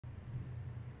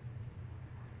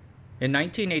In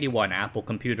 1981, Apple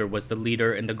Computer was the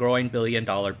leader in the growing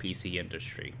billion-dollar PC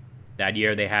industry. That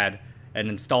year, they had an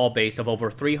install base of over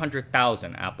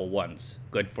 300,000 Apple I's,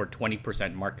 good for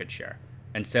 20% market share,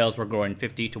 and sales were growing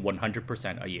 50 to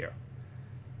 100% a year.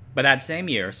 But that same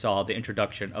year saw the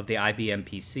introduction of the IBM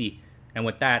PC, and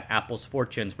with that, Apple's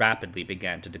fortunes rapidly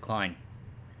began to decline.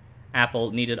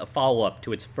 Apple needed a follow-up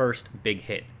to its first big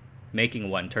hit. Making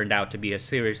one turned out to be a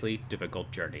seriously difficult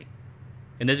journey.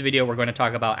 In this video, we're going to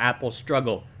talk about Apple's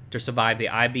struggle to survive the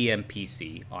IBM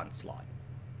PC onslaught.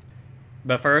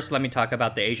 But first, let me talk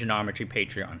about the Asianometry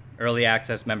Patreon. Early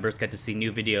access members get to see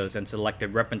new videos and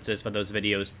selected references for those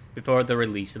videos before they're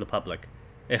released to the public.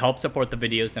 It helps support the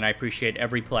videos, and I appreciate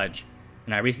every pledge.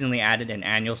 And I recently added an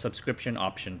annual subscription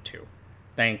option too.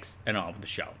 Thanks, and on with the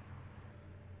show.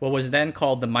 What was then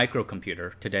called the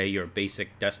microcomputer, today your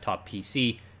basic desktop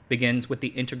PC, begins with the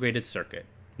integrated circuit,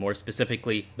 more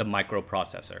specifically the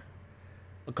microprocessor.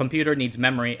 A computer needs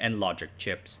memory and logic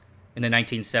chips. In the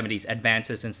 1970s,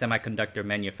 advances in semiconductor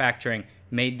manufacturing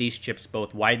made these chips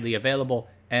both widely available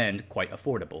and quite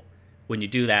affordable. When you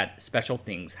do that, special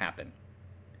things happen.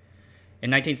 In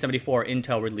 1974,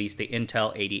 Intel released the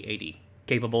Intel 8080.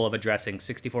 Capable of addressing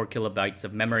 64 kilobytes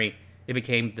of memory, it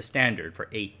became the standard for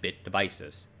 8-bit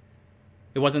devices.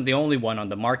 It wasn't the only one on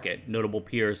the market. Notable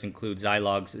peers include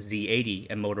Zilog's Z80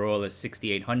 and Motorola's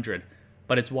 6800,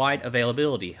 but its wide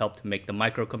availability helped make the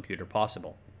microcomputer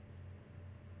possible.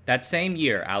 That same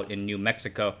year, out in New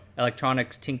Mexico,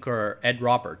 electronics tinkerer Ed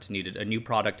Roberts needed a new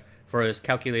product for his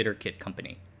calculator kit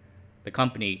company. The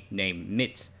company, named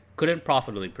MITS, couldn't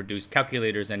profitably produce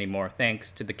calculators anymore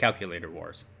thanks to the calculator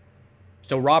wars.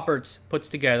 So Roberts puts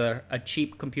together a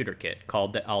cheap computer kit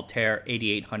called the Altair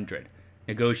 8800,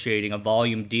 negotiating a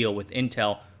volume deal with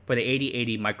Intel for the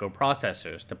 8080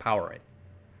 microprocessors to power it.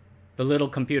 The little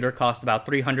computer cost about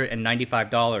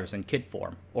 $395 in kit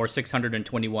form, or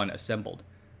 $621 assembled,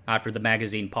 after the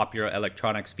magazine Popular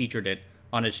Electronics featured it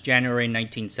on its January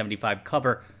 1975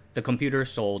 cover. The computer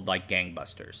sold like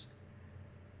gangbusters.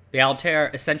 The Altair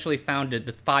essentially founded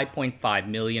the $5.5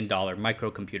 million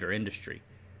microcomputer industry,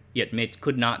 yet MITS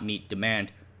could not meet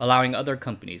demand, allowing other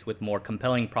companies with more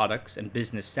compelling products and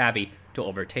business savvy to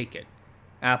overtake it.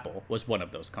 Apple was one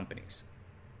of those companies.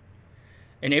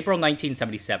 In April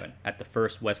 1977, at the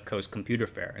first West Coast Computer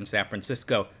Fair in San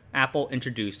Francisco, Apple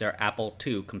introduced their Apple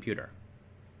II computer.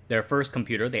 Their first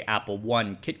computer, the Apple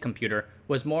I kit computer,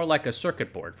 was more like a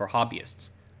circuit board for hobbyists,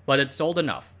 but it sold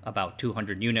enough, about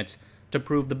 200 units, to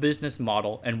prove the business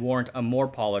model and warrant a more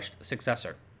polished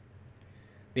successor.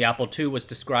 The Apple II was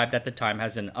described at the time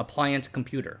as an appliance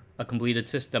computer, a completed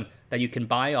system that you can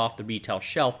buy off the retail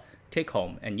shelf, take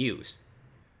home, and use.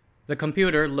 The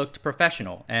computer looked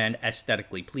professional and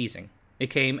aesthetically pleasing. It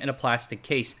came in a plastic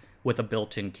case with a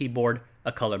built-in keyboard,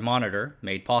 a color monitor,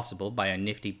 made possible by a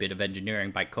nifty bit of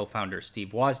engineering by co-founder Steve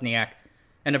Wozniak,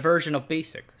 and a version of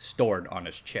BASIC stored on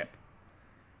its chip.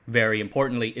 Very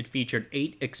importantly, it featured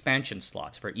 8 expansion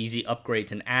slots for easy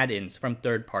upgrades and add-ins from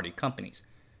third-party companies.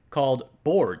 Called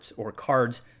boards or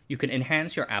cards, you can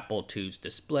enhance your Apple II's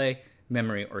display,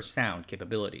 memory, or sound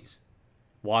capabilities.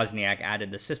 Wozniak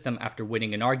added the system after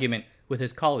winning an argument with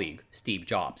his colleague, Steve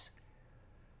Jobs.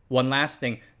 One last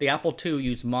thing, the Apple II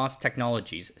used MOS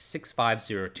Technologies'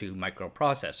 6502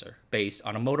 microprocessor, based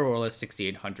on a Motorola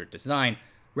 6800 design,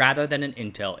 rather than an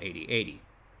Intel 8080.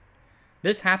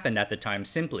 This happened at the time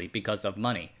simply because of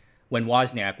money. When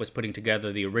Wozniak was putting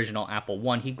together the original Apple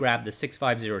I, he grabbed the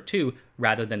 6502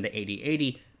 rather than the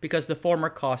 8080 because the former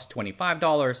cost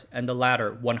 $25 and the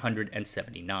latter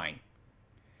 $179.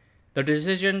 The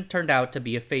decision turned out to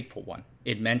be a fateful one.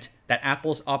 It meant that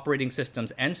Apple's operating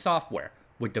systems and software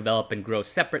would develop and grow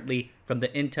separately from the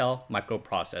Intel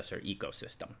microprocessor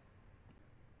ecosystem.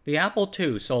 The Apple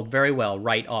II sold very well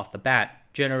right off the bat,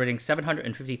 generating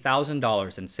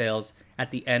 $750,000 in sales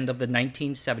at the end of the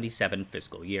 1977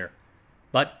 fiscal year.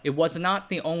 But it was not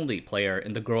the only player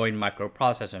in the growing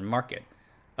microprocessor market.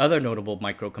 Other notable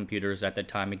microcomputers at the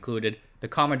time included the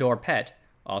Commodore PET,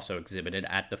 also exhibited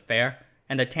at the fair,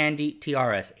 and the Tandy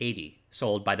TRS-80,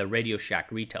 sold by the Radio Shack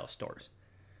retail stores.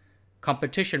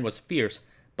 Competition was fierce,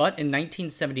 but in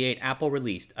 1978 Apple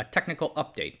released a technical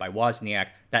update by Wozniak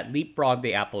that leapfrogged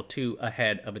the Apple II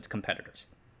ahead of its competitors.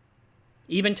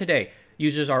 Even today,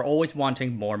 users are always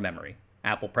wanting more memory.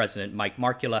 Apple President Mike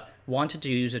Markkula wanted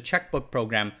to use a checkbook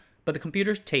program, but the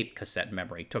computer's tape cassette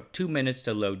memory took 2 minutes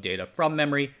to load data from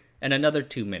memory and another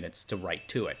 2 minutes to write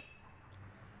to it.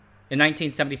 In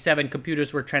 1977,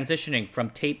 computers were transitioning from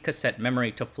tape cassette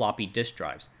memory to floppy disk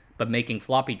drives, but making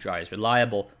floppy drives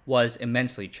reliable was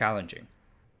immensely challenging.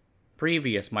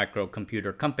 Previous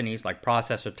microcomputer companies like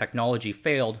Processor Technology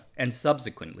failed and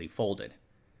subsequently folded.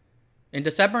 In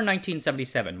December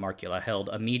 1977, Markula held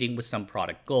a meeting with some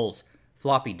product goals.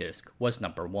 Floppy disk was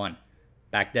number one.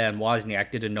 Back then, Wozniak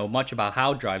didn't know much about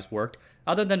how drives worked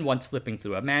other than once flipping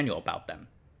through a manual about them.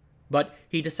 But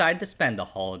he decided to spend the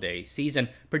holiday season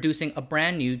producing a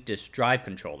brand new disk drive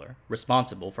controller,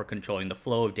 responsible for controlling the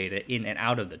flow of data in and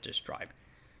out of the disk drive.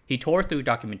 He tore through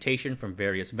documentation from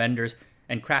various vendors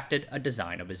and crafted a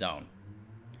design of his own.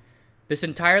 This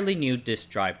entirely new disk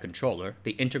drive controller,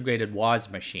 the integrated Woz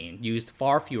machine, used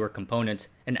far fewer components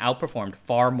and outperformed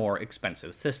far more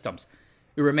expensive systems.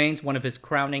 It remains one of his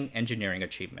crowning engineering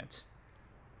achievements.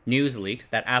 News leaked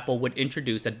that Apple would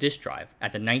introduce a disk drive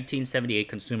at the 1978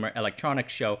 Consumer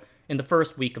Electronics Show in the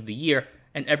first week of the year,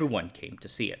 and everyone came to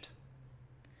see it.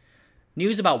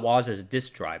 News about Woz's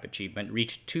disk drive achievement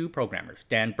reached two programmers,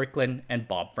 Dan Bricklin and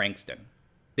Bob Frankston.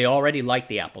 They already liked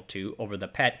the Apple II over the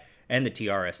PET and the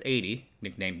TRS-80,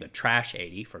 nicknamed the Trash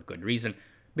 80 for good reason,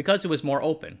 because it was more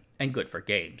open and good for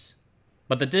games.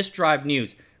 But the disk drive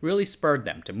news really spurred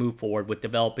them to move forward with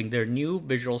developing their new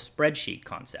visual spreadsheet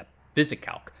concept,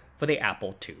 VisiCalc, for the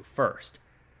Apple II first.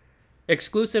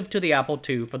 Exclusive to the Apple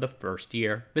II for the first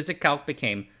year, VisiCalc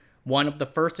became one of the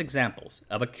first examples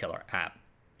of a killer app.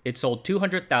 It sold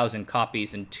 200,000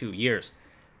 copies in 2 years.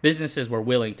 Businesses were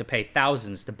willing to pay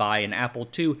thousands to buy an Apple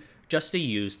II just to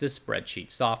use this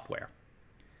spreadsheet software.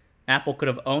 Apple could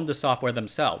have owned the software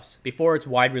themselves. Before its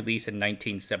wide release in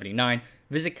 1979,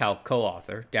 VisiCalc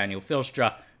co-author Daniel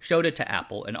Filstra showed it to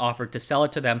Apple and offered to sell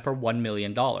it to them for $1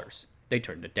 million. They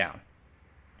turned it down.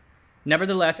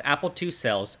 Nevertheless, Apple II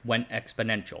sales went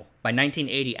exponential. By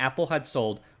 1980, Apple had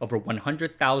sold over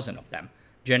 100,000 of them,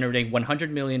 generating $100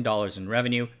 million in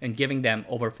revenue and giving them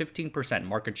over 15%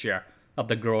 market share of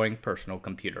the growing personal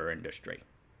computer industry.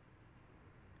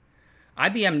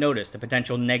 IBM noticed the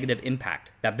potential negative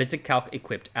impact that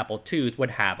VisiCalc-equipped Apple IIs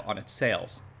would have on its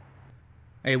sales.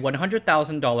 A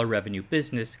 $100,000 revenue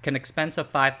business can expense a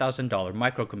 $5,000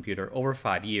 microcomputer over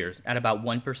 5 years at about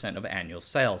 1% of annual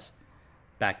sales.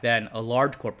 Back then, a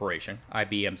large corporation,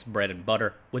 IBM's bread and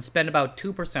butter, would spend about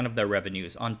 2% of their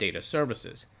revenues on data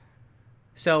services.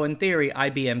 So in theory,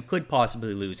 IBM could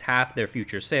possibly lose half their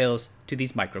future sales to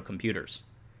these microcomputers.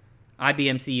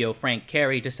 IBM CEO Frank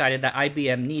Cary decided that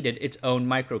IBM needed its own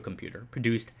microcomputer,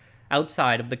 produced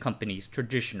outside of the company's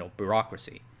traditional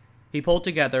bureaucracy. He pulled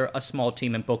together a small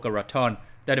team in Boca Raton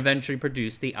that eventually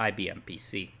produced the IBM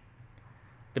PC.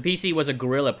 The PC was a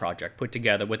guerrilla project put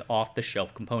together with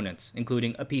off-the-shelf components,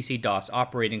 including a PC-DOS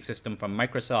operating system from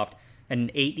Microsoft and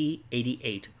an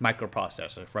 8088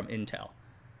 microprocessor from Intel.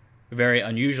 Very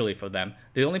unusually for them,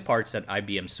 the only parts that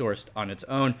IBM sourced on its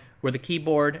own were the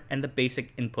keyboard and the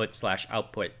basic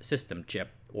input/output system chip,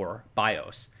 or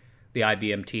BIOS. The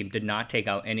IBM team did not take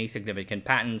out any significant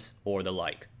patents or the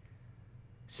like.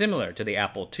 Similar to the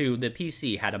Apple II, the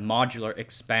PC had a modular,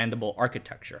 expandable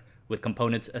architecture with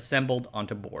components assembled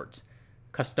onto boards.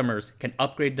 Customers can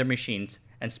upgrade their machines,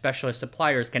 and specialist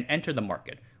suppliers can enter the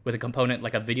market with a component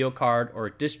like a video card or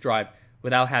a disk drive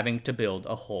without having to build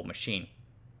a whole machine.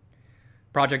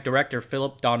 Project director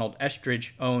Philip Donald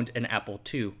Estridge owned an Apple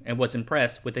II and was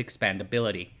impressed with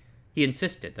expandability. He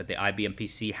insisted that the IBM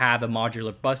PC have a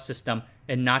modular bus system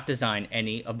and not design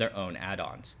any of their own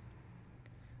add-ons.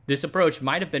 This approach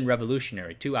might have been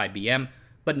revolutionary to IBM,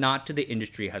 but not to the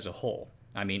industry as a whole.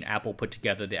 I mean, Apple put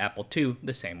together the Apple II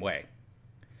the same way.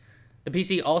 The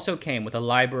PC also came with a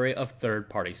library of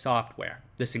third-party software.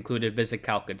 This included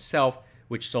VisiCalc itself,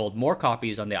 which sold more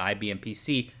copies on the IBM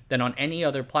PC than on any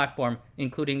other platform,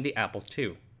 including the Apple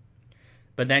II.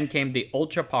 But then came the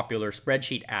ultra-popular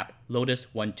spreadsheet app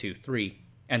Lotus 123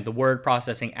 and the word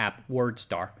processing app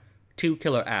WordStar, two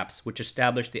killer apps which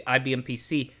established the IBM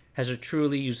PC as a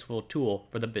truly useful tool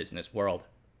for the business world.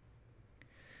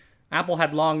 Apple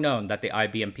had long known that the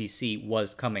IBM PC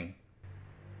was coming.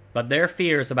 But their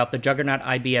fears about the juggernaut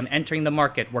IBM entering the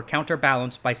market were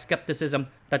counterbalanced by skepticism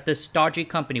that this stodgy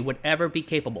company would ever be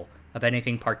capable of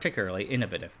anything particularly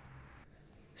innovative.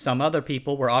 Some other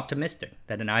people were optimistic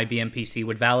that an IBM PC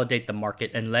would validate the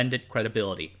market and lend it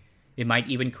credibility. It might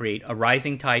even create a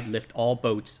rising tide lift all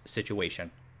boats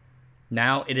situation.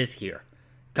 Now it is here.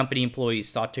 Company employees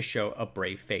sought to show a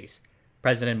brave face.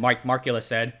 President Mike Markula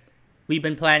said, "We've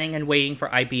been planning and waiting for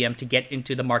IBM to get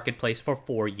into the marketplace for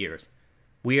 4 years.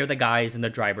 We are the guys in the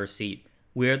driver's seat.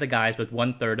 We are the guys with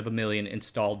 1/3 of a million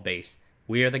installed base.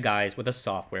 We are the guys with a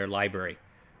software library.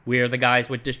 We are the guys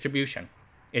with distribution.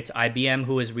 It's IBM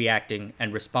who is reacting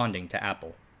and responding to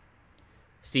Apple."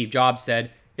 Steve Jobs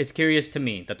said, "It's curious to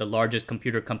me that the largest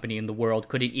computer company in the world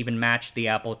couldn't even match the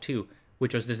Apple II.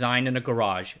 which was designed in a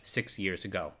garage 6 years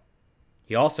ago.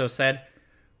 He also said,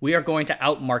 "We are going to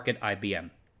outmarket IBM.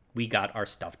 We got our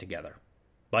stuff together."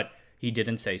 But he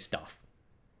didn't say stuff.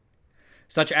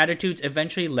 Such attitudes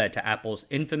eventually led to Apple's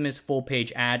infamous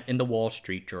full-page ad in the Wall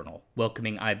Street Journal,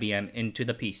 welcoming IBM into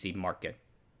the PC market.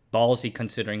 Ballsy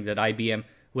considering that IBM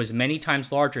was many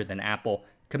times larger than Apple,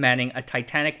 commanding a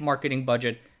titanic marketing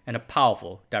budget and a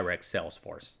powerful direct sales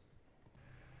force.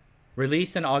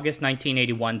 Released in August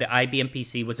 1981, the IBM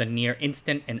PC was a near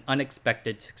instant and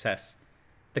unexpected success.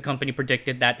 The company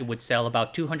predicted that it would sell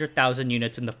about 200,000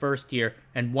 units in the first year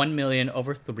and 1 million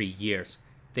over 3 years.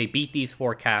 They beat these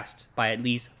forecasts by at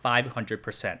least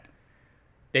 500%.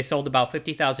 They sold about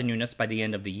 50,000 units by the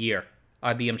end of the year.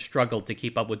 IBM struggled to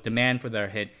keep up with demand for their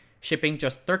hit, shipping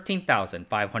just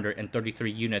 13,533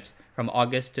 units from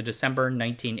August to December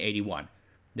 1981.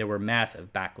 There were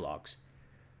massive backlogs.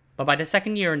 But by the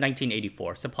second year in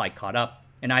 1984, supply caught up,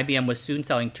 and IBM was soon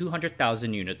selling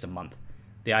 200,000 units a month.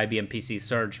 The IBM PC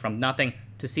surged from nothing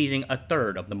to seizing a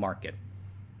third of the market.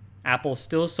 Apple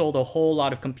still sold a whole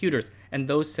lot of computers, and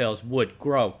those sales would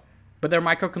grow, but their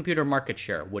microcomputer market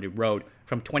share would erode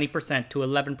from 20% to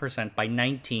 11% by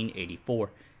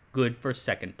 1984, good for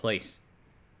second place.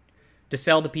 To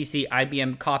sell the PC,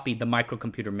 IBM copied the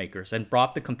microcomputer makers and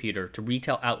brought the computer to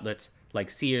retail outlets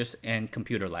like Sears and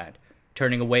Computerland,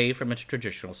 turning away from its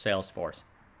traditional sales force.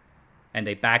 And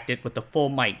they backed it with the full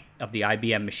might of the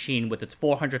IBM machine with its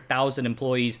 400,000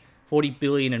 employees, 40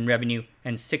 billion in revenue,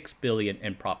 and 6 billion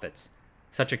in profits.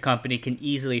 Such a company can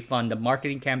easily fund a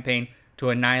marketing campaign to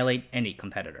annihilate any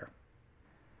competitor.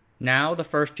 Now the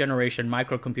first generation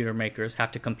microcomputer makers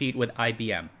have to compete with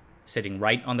IBM, sitting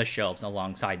right on the shelves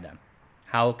alongside them.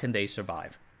 How can they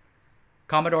survive?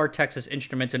 Commodore, Texas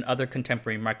Instruments, and other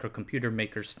contemporary microcomputer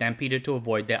makers stampeded to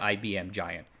avoid the IBM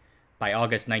giant. By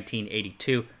August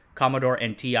 1982, Commodore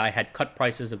and TI had cut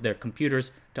prices of their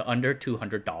computers to under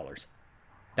 $200.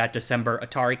 That December,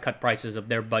 Atari cut prices of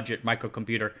their budget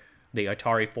microcomputer, the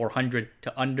Atari 400,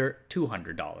 to under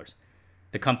 $200.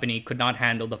 The company could not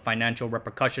handle the financial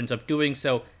repercussions of doing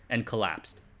so and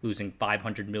collapsed, losing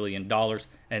 $500 million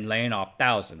and laying off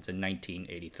thousands in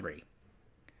 1983.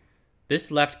 This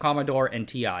left Commodore and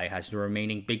TI as the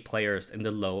remaining big players in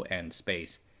the low-end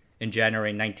space. In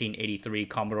January 1983,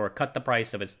 Commodore cut the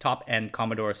price of its top-end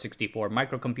Commodore 64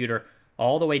 microcomputer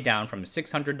all the way down from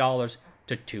 $600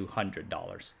 to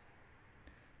 $200.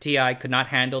 TI could not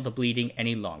handle the bleeding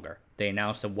any longer. They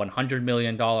announced a $100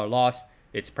 million loss,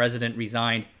 its president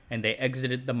resigned, and they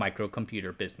exited the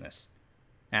microcomputer business.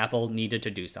 Apple needed to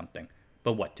do something,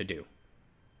 but what to do?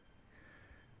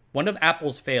 One of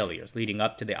Apple's failures leading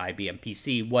up to the IBM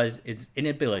PC was its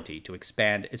inability to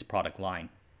expand its product line.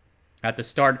 At the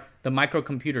start, the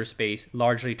microcomputer space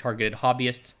largely targeted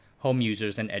hobbyists, home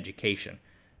users, and education.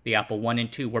 The Apple I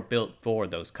and II were built for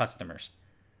those customers.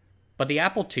 But the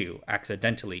Apple II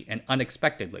accidentally and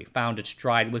unexpectedly found its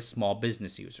stride with small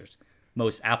business users.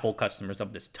 Most Apple customers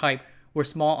of this type were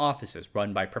small offices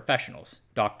run by professionals,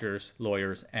 doctors,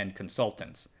 lawyers, and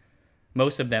consultants.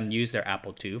 Most of them used their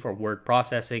Apple II for word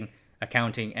processing,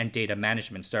 accounting, and data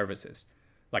management services.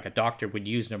 Like a doctor would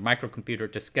use their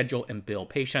microcomputer to schedule and bill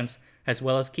patients, as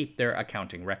well as keep their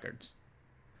accounting records.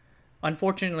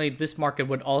 Unfortunately, this market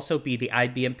would also be the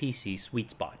IBM PC sweet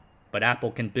spot, but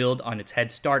Apple can build on its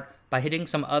head start by hitting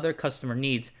some other customer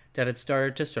needs that had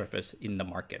started to surface in the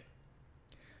market.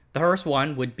 The first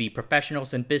one would be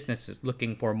professionals and businesses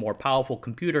looking for a more powerful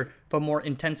computer for more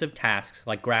intensive tasks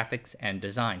like graphics and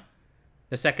design.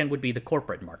 The second would be the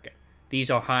corporate market.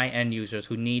 These are high-end users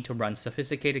who need to run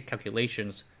sophisticated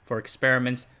calculations for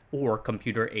experiments or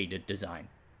computer-aided design.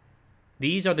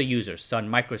 These are the users Sun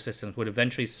Microsystems would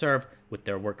eventually serve with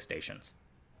their workstations.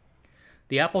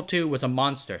 The Apple II was a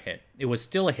monster hit. It was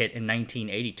still a hit in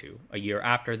 1982, a year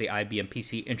after the IBM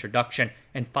PC introduction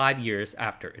and 5 years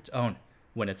after its own,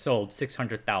 when it sold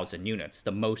 600,000 units,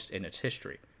 the most in its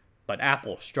history. But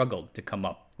Apple struggled to come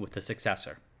up with a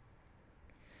successor.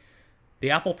 The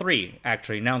Apple III,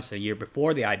 actually announced a year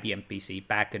before the IBM PC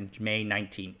back in May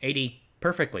 1980,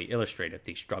 perfectly illustrated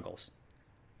these struggles.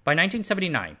 By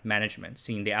 1979, management,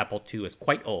 seeing the Apple II as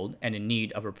quite old and in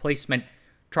need of replacement,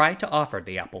 tried to offer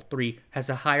the Apple III as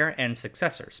a higher-end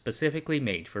successor specifically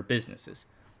made for businesses.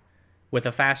 With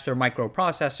a faster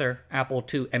microprocessor, Apple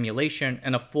II emulation,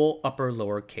 and a full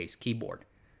upper-lower case keyboard.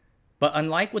 But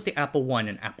unlike with the Apple I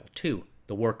and Apple II,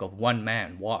 the work of one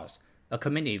man was. A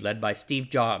committee led by Steve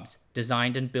Jobs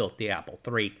designed and built the Apple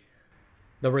III.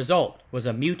 The result was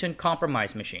a mutant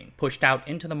compromise machine pushed out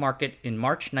into the market in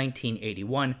March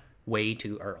 1981, way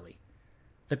too early.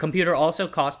 The computer also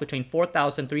cost between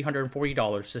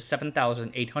 $4,340 to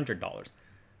 $7,800.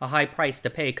 a high price to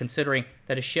pay considering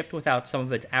that it shipped without some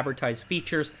of its advertised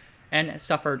features and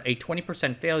suffered a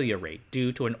 20% failure rate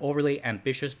due to an overly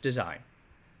ambitious design.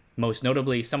 Most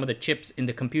notably, some of the chips in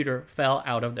the computer fell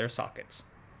out of their sockets.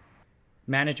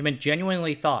 Management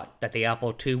genuinely thought that the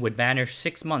Apple II would vanish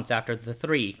 6 months after the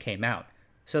III came out,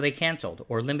 so they canceled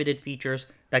or limited features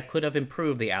that could have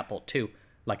improved the Apple II,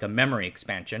 like a memory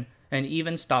expansion, and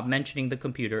even stopped mentioning the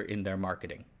computer in their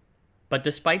marketing. But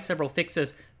despite several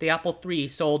fixes, the Apple III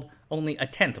sold only a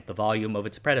tenth of the volume of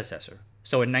its predecessor,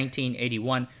 so in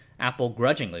 1981, Apple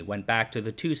grudgingly went back to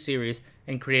the II series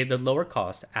and created the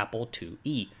lower-cost Apple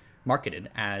IIe, marketed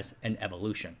as an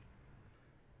evolution.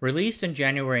 Released in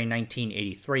January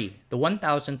 1983, the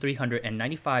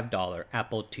 $1,395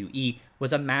 Apple IIe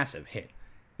was a massive hit.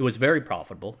 It was very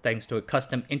profitable thanks to a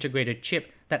custom integrated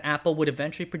chip that Apple would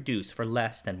eventually produce for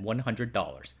less than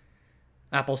 $100.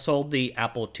 Apple sold the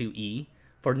Apple IIe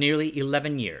for nearly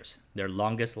 11 years, their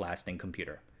longest-lasting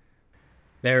computer.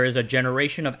 There is a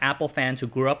generation of Apple fans who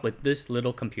grew up with this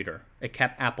little computer. It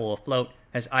kept Apple afloat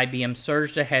as IBM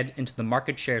surged ahead into the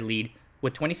market share lead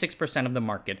with 26% of the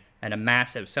market and a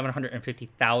massive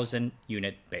 750,000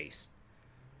 unit base.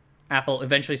 Apple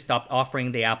eventually stopped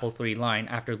offering the Apple III line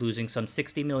after losing some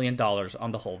 $60 million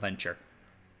on the whole venture.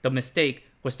 The mistake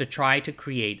was to try to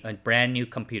create a brand new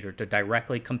computer to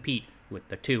directly compete with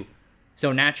the II.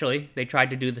 So naturally, they tried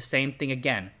to do the same thing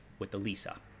again with the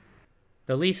Lisa.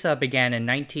 The Lisa began in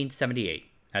 1978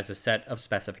 as a set of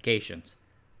specifications,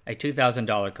 a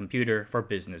 $2,000 computer for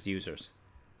business users.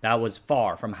 That was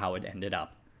far from how it ended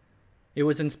up. It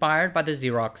was inspired by the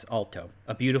Xerox Alto,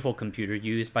 a beautiful computer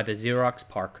used by the Xerox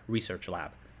PARC Research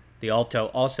Lab. The Alto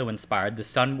also inspired the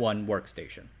Sun 1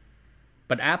 workstation.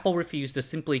 But Apple refused to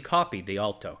simply copy the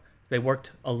Alto. They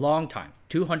worked a long time,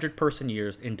 200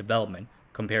 person-years in development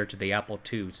compared to the Apple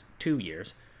II's 2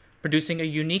 years, producing a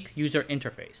unique user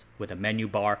interface with a menu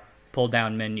bar,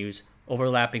 pull-down menus,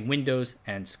 overlapping windows,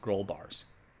 and scroll bars.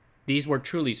 These were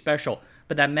truly special,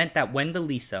 but that meant that when the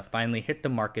Lisa finally hit the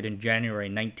market in January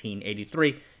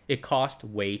 1983, it cost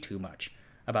way too much,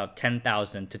 about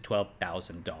 $10,000 to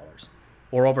 $12,000,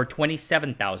 or over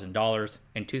 $27,000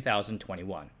 in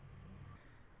 2021.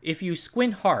 If you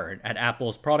squint hard at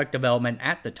Apple's product development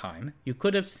at the time, you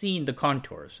could have seen the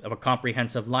contours of a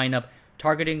comprehensive lineup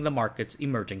targeting the market's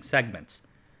emerging segments.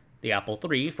 The Apple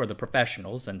III for the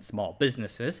professionals and small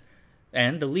businesses,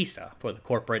 and the Lisa for the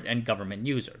corporate and government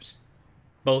users.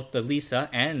 Both the Lisa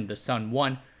and the Sun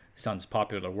 1, Sun's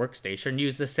popular workstation,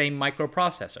 used the same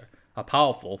microprocessor, a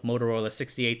powerful Motorola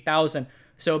 68000,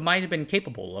 so it might have been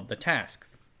capable of the task.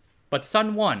 But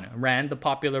Sun 1 ran the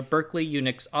popular Berkeley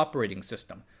Unix operating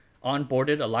system,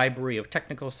 onboarded a library of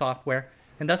technical software,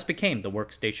 and thus became the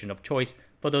workstation of choice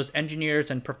for those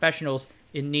engineers and professionals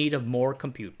in need of more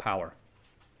compute power.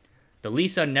 The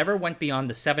Lisa never went beyond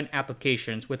the 7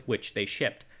 applications with which they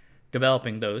shipped.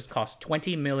 Developing those cost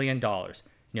 $20 million,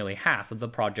 nearly half of the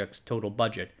project's total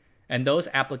budget, and those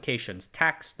applications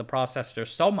taxed the processor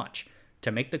so much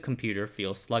to make the computer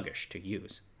feel sluggish to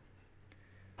use.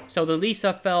 So the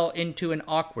Lisa fell into an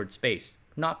awkward space,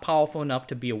 not powerful enough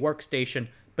to be a workstation,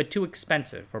 but too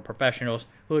expensive for professionals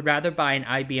who would rather buy an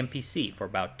IBM PC for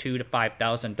about $2,000 to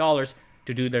 $5,000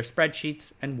 to do their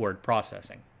spreadsheets and word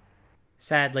processing.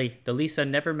 Sadly, the Lisa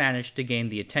never managed to gain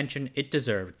the attention it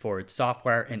deserved for its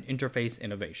software and interface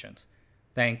innovations,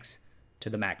 thanks to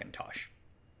the Macintosh.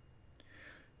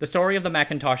 The story of the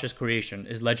Macintosh's creation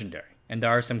is legendary, and there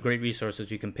are some great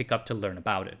resources you can pick up to learn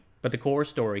about it, but the core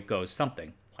story goes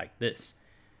something like this.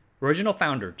 Original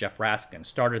founder Jeff Raskin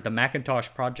started the Macintosh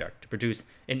project to produce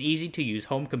an easy-to-use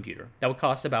home computer that would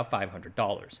cost about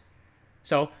 $500.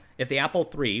 So, if the Apple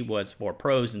III was for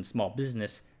pros and small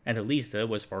business, and the Lisa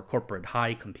was for corporate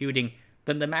high computing,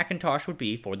 then the Macintosh would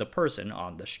be for the person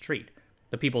on the street,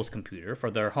 the people's computer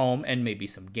for their home and maybe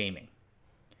some gaming.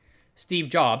 Steve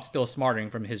Jobs, still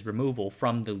smarting from his removal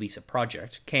from the Lisa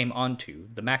project, came onto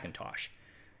the Macintosh.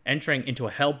 Entering into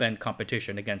a hell-bent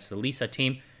competition against the Lisa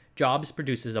team, Jobs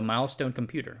produces a milestone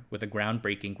computer with a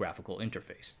groundbreaking graphical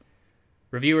interface.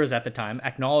 Reviewers at the time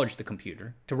acknowledged the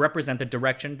computer to represent the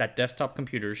direction that desktop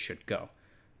computers should go.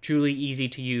 Truly easy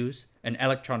to use, an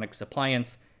electronics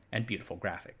appliance, and beautiful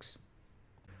graphics.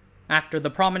 After the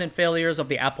prominent failures of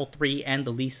the Apple III and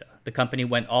the Lisa, the company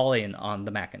went all in on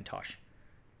the Macintosh.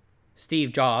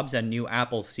 Steve Jobs and new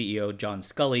Apple CEO John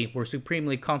Sculley were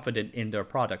supremely confident in their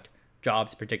product.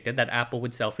 Jobs predicted that Apple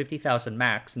would sell 50,000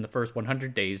 Macs in the first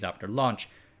 100 days after launch,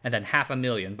 and then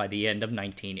 500,000 by the end of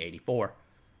 1984.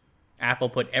 Apple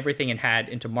put everything it had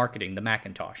into marketing the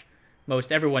Macintosh.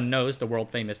 Most everyone knows the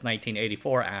world-famous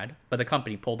 1984 ad, but the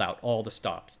company pulled out all the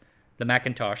stops. the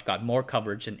Macintosh got more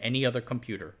coverage than any other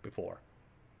computer before.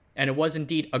 And it was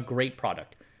indeed a great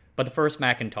product, but the first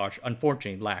Macintosh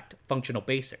unfortunately lacked functional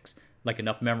basics, like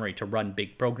enough memory to run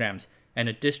big programs and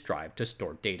a disk drive to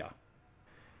store data.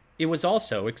 It was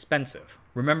also expensive.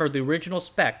 Remember, the original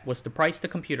spec was to price the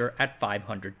computer at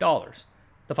 $500.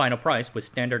 The final price, with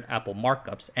standard Apple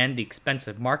markups and the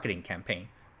expensive marketing campaign,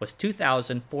 was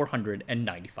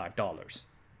 $2,495.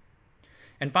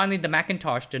 And finally, the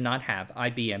Macintosh did not have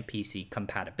IBM PC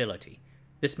compatibility.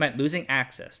 This meant losing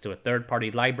access to a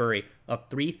third-party library of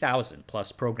 3,000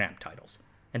 plus program titles,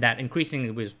 and that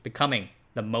increasingly was becoming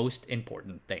the most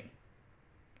important thing.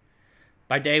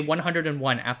 By day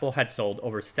 101, Apple had sold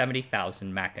over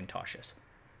 70,000 Macintoshes.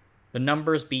 The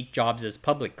numbers beat Jobs'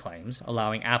 public claims,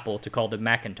 allowing Apple to call the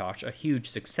Macintosh a huge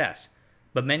success,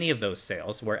 but many of those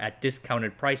sales were at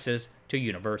discounted prices to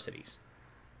universities.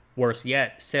 Worse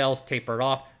yet, sales tapered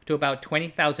off to about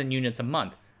 20,000 units a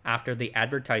month after the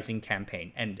advertising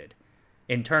campaign ended.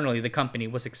 Internally, the company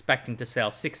was expecting to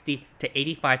sell 60 to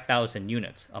 85,000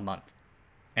 units a month.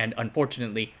 And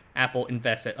unfortunately, Apple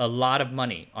invested a lot of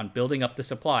money on building up the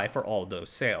supply for all those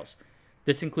sales.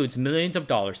 This includes millions of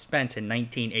dollars spent in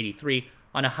 1983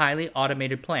 on a highly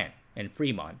automated plant in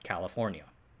Fremont, California.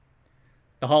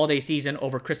 The holiday season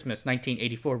over Christmas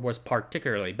 1984 was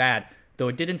particularly bad, though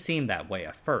it didn't seem that way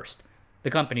at first. The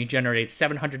company generated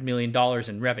 $700 million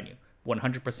in revenue,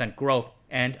 100% growth,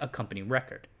 and a company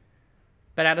record.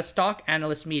 But at a stock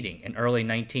analyst meeting in early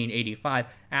 1985,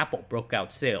 Apple broke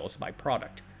out sales by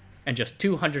product, and just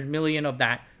 $200 million of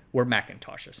that were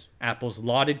Macintoshes, Apple's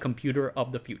lauded computer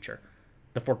of the future.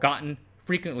 The forgotten,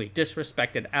 frequently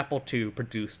disrespected Apple II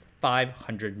produced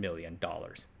 $500 million.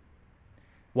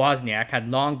 Wozniak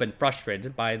had long been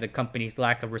frustrated by the company's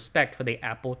lack of respect for the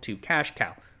Apple II cash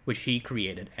cow, which he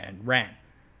created and ran.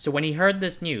 So when he heard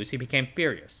this news, he became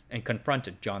furious and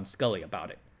confronted John Sculley about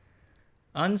it.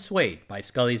 Unswayed by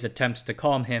Scully's attempts to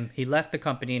calm him, he left the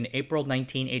company in April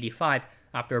 1985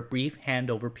 after a brief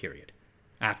handover period.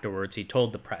 Afterwards, he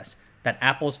told the press that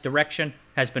Apple's direction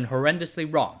has been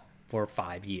horrendously wrong for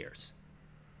 5 years.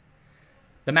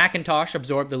 The Macintosh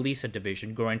absorbed the Lisa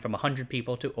division, growing from 100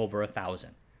 people to over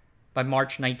 1,000. By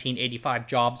March 1985,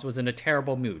 Jobs was in a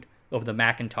terrible mood over the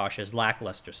Macintosh's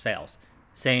lackluster sales,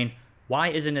 saying, "Why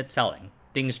isn't it selling?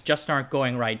 Things just aren't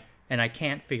going right, and I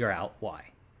can't figure out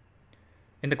why."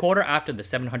 In the quarter after the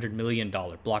 $700 million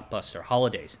blockbuster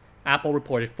holidays, Apple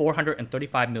reported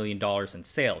 $435 million in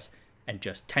sales and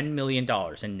just $10 million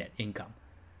in net income.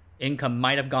 Income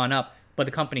might have gone up, but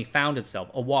the company found itself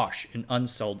awash in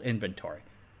unsold inventory.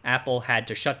 Apple had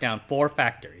to shut down 4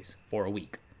 factories for a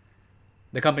week.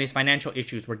 The company's financial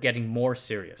issues were getting more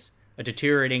serious. A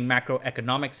deteriorating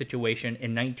macroeconomic situation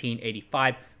in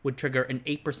 1985 would trigger an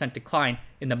 8% decline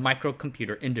in the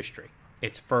microcomputer industry,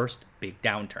 its first big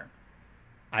downturn.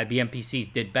 IBM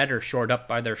PCs did better, shored up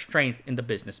by their strength in the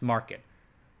business market.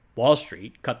 Wall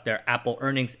Street cut their Apple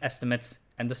earnings estimates,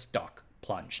 and the stock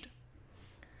plunged.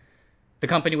 The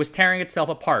company was tearing itself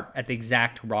apart at the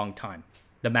exact wrong time.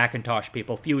 The Macintosh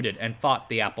people feuded and fought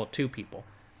the Apple II people.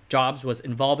 Jobs was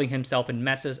involving himself in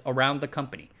messes around the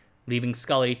company, leaving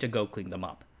Sculley to go clean them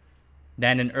up.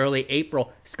 Then in early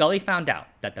April, Sculley found out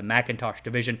that the Macintosh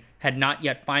division had not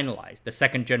yet finalized the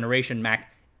second-generation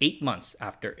Mac 8 months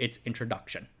after its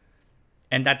introduction,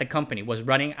 and that the company was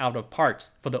running out of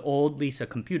parts for the old Lisa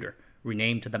computer,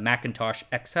 renamed to the Macintosh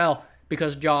XL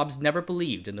because Jobs never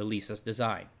believed in the Lisa's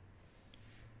design.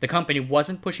 The company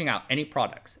wasn't pushing out any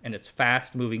products in its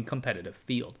fast-moving competitive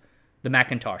field. The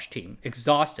Macintosh team,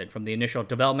 exhausted from the initial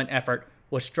development effort,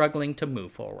 was struggling to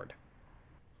move forward.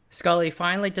 Sculley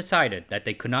finally decided that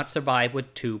they could not survive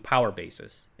with 2 power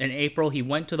bases. In April, he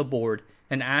went to the board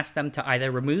and asked them to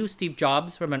either remove Steve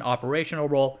Jobs from an operational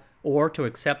role or to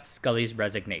accept Sculley's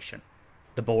resignation.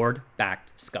 The board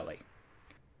backed Sculley.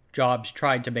 Jobs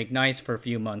tried to make nice for a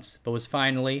few months, but was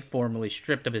finally formally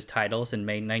stripped of his titles in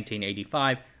May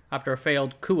 1985 after a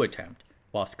failed coup attempt,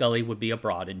 while Sculley would be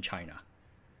abroad in China.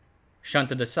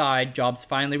 Shunted aside, Jobs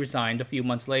finally resigned a few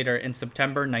months later in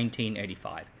September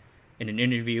 1985. In an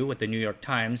interview with the New York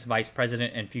Times, Vice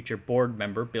President and future board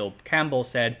member Bill Campbell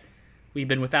said, "We've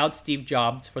been without Steve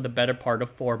Jobs for the better part of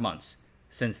 4 months.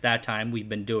 Since that time, we've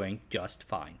been doing just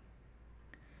fine."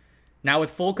 Now with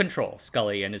full control,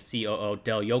 Sculley and his COO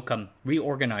Del Yocum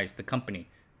reorganized the company,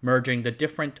 merging the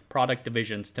different product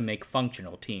divisions to make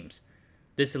functional teams.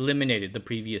 This eliminated the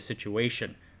previous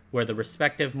situation, where the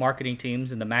respective marketing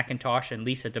teams in the Macintosh and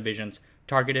Lisa divisions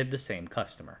targeted the same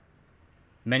customer.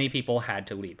 Many people had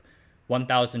to leave.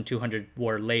 1,200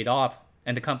 were laid off,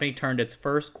 and the company turned its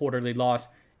first quarterly loss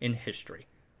in history,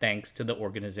 thanks to the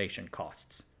organization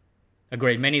costs. A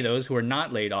great many of those who were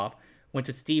not laid off went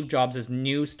to Steve Jobs'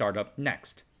 new startup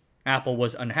Next. Apple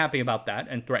was unhappy about that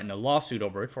and threatened a lawsuit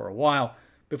over it for a while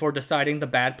before deciding the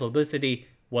bad publicity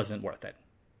wasn't worth it.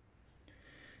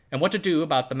 And what to do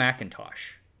about the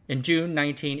Macintosh? In June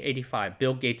 1985,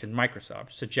 Bill Gates and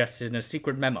Microsoft suggested in a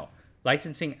secret memo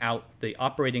licensing out the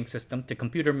operating system to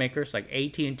computer makers like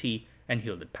AT&T and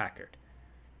Hewlett-Packard.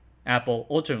 Apple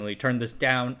ultimately turned this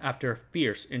down after a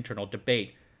fierce internal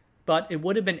debate, but it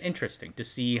would have been interesting to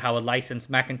see how a licensed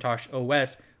Macintosh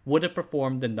OS would have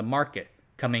performed in the market,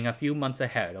 coming a few months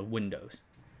ahead of Windows.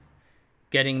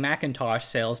 Getting Macintosh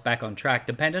sales back on track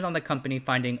depended on the company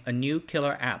finding a new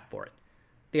killer app for it.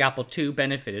 The Apple II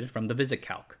benefited from the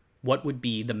VisiCalc. What would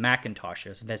be the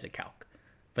Macintosh's VisiCalc?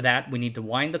 For that, we need to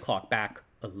wind the clock back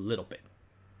a little bit.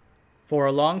 For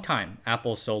a long time,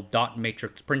 Apple sold dot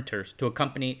matrix printers to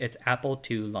accompany its Apple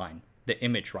II line, the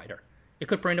Image Writer. It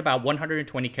could print about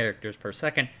 120 characters per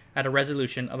second at a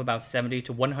resolution of about 70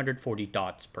 to 140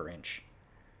 dots per inch.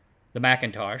 The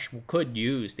Macintosh could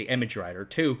use the Image Writer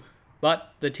too,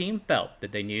 but the team felt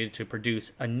that they needed to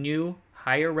produce a new,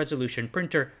 higher resolution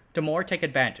printer to more take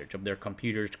advantage of their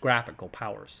computer's graphical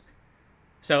powers.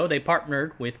 So they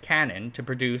partnered with Canon to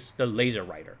produce the Laser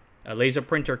Writer, a laser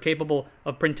printer capable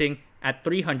of printing at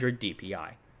 300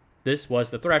 dpi. This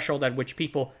was the threshold at which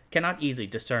people cannot easily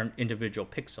discern individual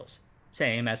pixels,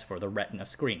 same as for the Retina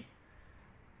screen.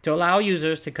 To allow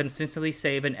users to consistently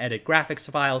save and edit graphics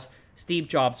files, Steve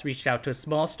Jobs reached out to a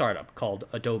small startup called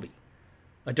Adobe.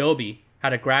 Adobe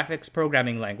had a graphics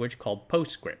programming language called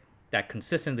PostScript that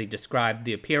consistently described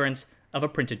the appearance of a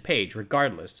printed page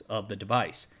regardless of the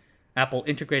device. Apple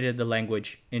integrated the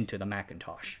language into the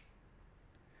Macintosh.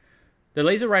 The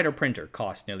LaserWriter printer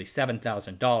cost nearly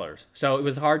 $7,000, so it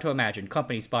was hard to imagine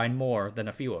companies buying more than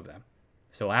a few of them.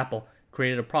 So Apple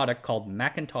created a product called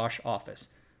Macintosh Office,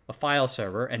 a file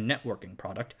server and networking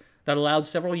product that allowed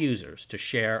several users to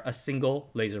share a single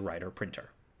LaserWriter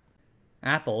printer.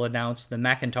 Apple announced the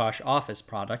Macintosh Office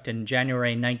product in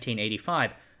January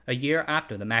 1985, a year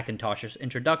after the Macintosh's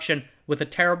introduction, with a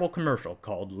terrible commercial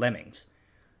called Lemmings.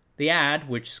 The ad,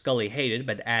 which Scully hated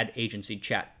but ad agency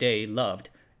Chat Day loved,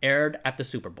 aired at the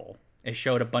Super Bowl. It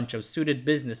showed a bunch of suited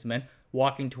businessmen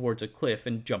walking towards a cliff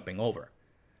and jumping over.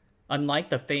 Unlike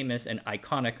the famous and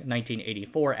iconic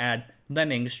 1984 ad,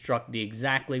 Lemmings struck the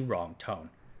exactly wrong tone.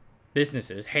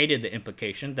 Businesses hated the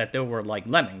implication that they were like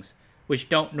lemmings, which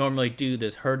don't normally do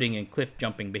this herding and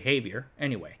cliff-jumping behavior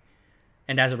anyway.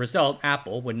 And as a result,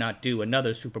 Apple would not do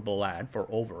another Super Bowl ad for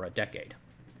over a decade.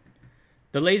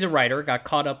 The LaserWriter got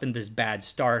caught up in this bad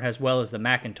start as well as the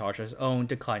Macintosh's own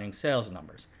declining sales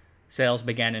numbers. Sales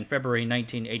began in February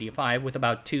 1985 with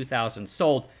about 2,000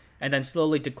 sold, and then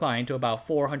slowly declined to about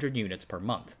 400 units per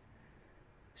month.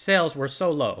 Sales were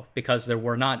so low because there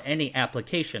were not any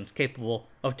applications capable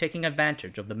of taking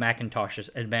advantage of the Macintosh's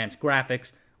advanced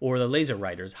graphics or the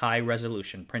LaserWriter's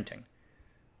high-resolution printing.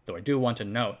 Though I do want to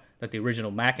note that the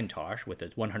original Macintosh, with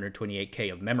its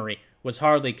 128K of memory, was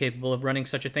hardly capable of running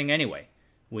such a thing anyway.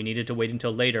 We needed to wait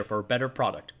until later for a better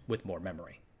product with more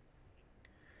memory.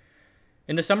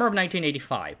 In the summer of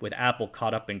 1985, with Apple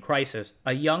caught up in crisis,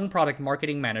 a young product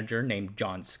marketing manager named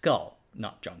John Scull,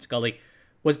 not John Scully,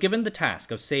 was given the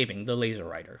task of saving the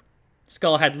LaserWriter.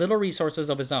 Scull had little resources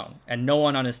of his own, and no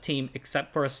one on his team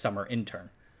except for a summer intern.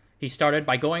 He started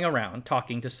by going around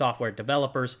talking to software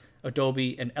developers,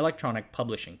 Adobe, and electronic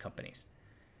publishing companies.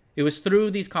 It was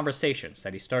through these conversations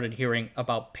that he started hearing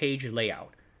about page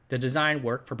layout, the design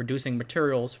work for producing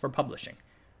materials for publishing,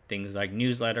 things like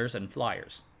newsletters and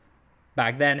flyers.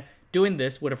 Back then, doing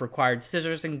this would have required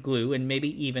scissors and glue and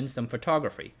maybe even some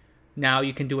photography. Now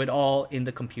you can do it all in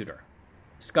the computer.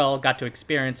 Scull got to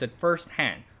experience it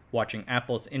firsthand, watching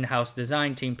Apple's in-house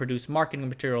design team produce marketing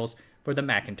materials for the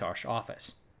Macintosh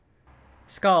Office.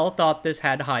 Scull thought this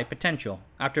had high potential.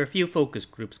 After a few focus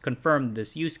groups confirmed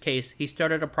this use case, he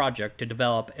started a project to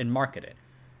develop and market it.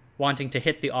 Wanting to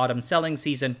hit the autumn selling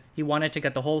season, he wanted to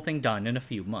get the whole thing done in a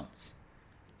few months.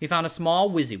 He found a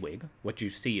small WYSIWYG, what you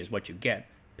see is what you get,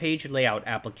 page layout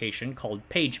application called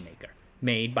PageMaker,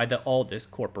 made by the Aldus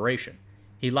Corporation.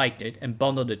 He liked it and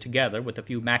bundled it together with a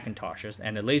few Macintoshes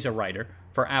and a LaserWriter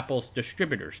for Apple's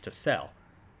distributors to sell.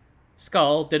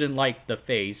 Scull didn't like the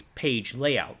phrase page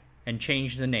layout and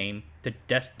changed the name to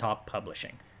desktop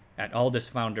publishing, at Aldus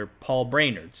founder Paul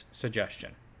Brainerd's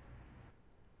suggestion.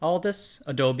 Aldus,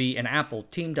 Adobe, and Apple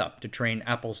teamed up to train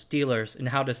Apple's dealers in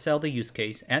how to sell the use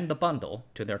case and the bundle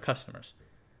to their customers.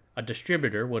 A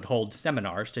distributor would hold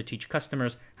seminars to teach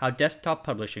customers how desktop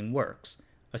publishing works.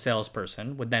 A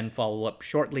salesperson would then follow up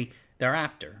shortly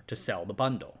thereafter to sell the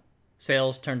bundle.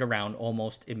 Sales turned around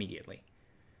almost immediately.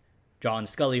 John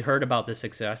Sculley heard about this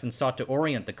success and sought to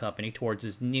orient the company towards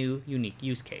his new, unique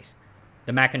use case.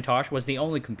 The Macintosh was the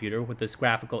only computer with this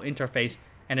graphical interface,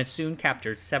 and it soon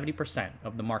captured 70%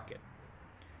 of the market.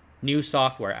 New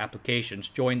software applications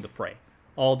joined the fray.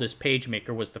 Aldus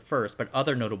PageMaker was the first, but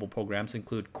other notable programs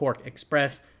include Quark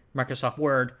Express, Microsoft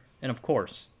Word, and of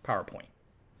course, PowerPoint.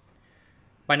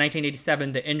 By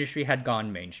 1987, the industry had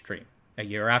gone mainstream. A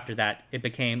year after that, it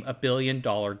became a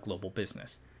billion-dollar global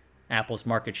business. Apple's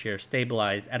market share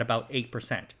stabilized at about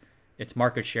 8%. Its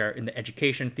market share in the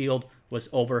education field was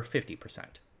over 50%.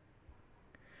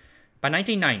 By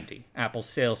 1990, Apple's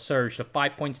sales surged to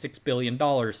 $5.6 billion,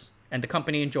 and the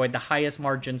company enjoyed the highest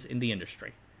margins in the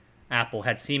industry. Apple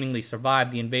had seemingly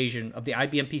survived the invasion of the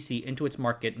IBM PC into its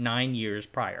market 9 years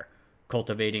prior,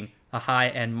 cultivating a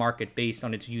high-end market based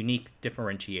on its unique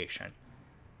differentiation.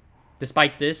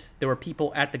 Despite this, there were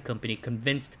people at the company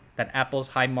convinced that Apple's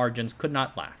high margins could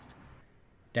not last.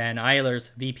 Dan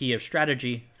Eilers, VP of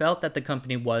Strategy, felt that the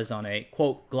company was on a,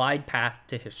 quote, glide path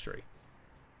to history.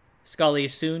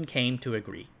 Sculley soon came to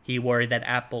agree. He worried that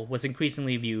Apple was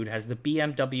increasingly viewed as the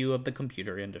BMW of the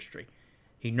computer industry.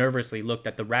 He nervously looked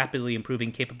at the rapidly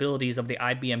improving capabilities of the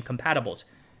IBM compatibles,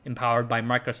 empowered by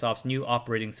Microsoft's new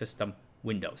operating system,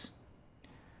 Windows.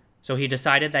 So he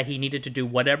decided that he needed to do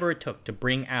whatever it took to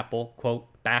bring Apple, quote,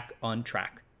 back on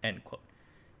track, end quote.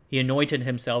 He anointed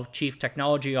himself Chief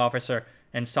Technology Officer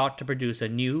and sought to produce a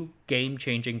new,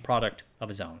 game-changing product of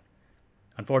his own.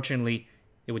 Unfortunately,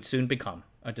 it would soon become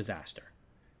a disaster.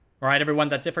 Alright everyone,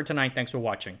 that's it for tonight. Thanks for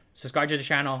watching. Subscribe to the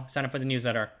channel, sign up for the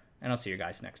newsletter, and I'll see you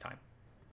guys next time.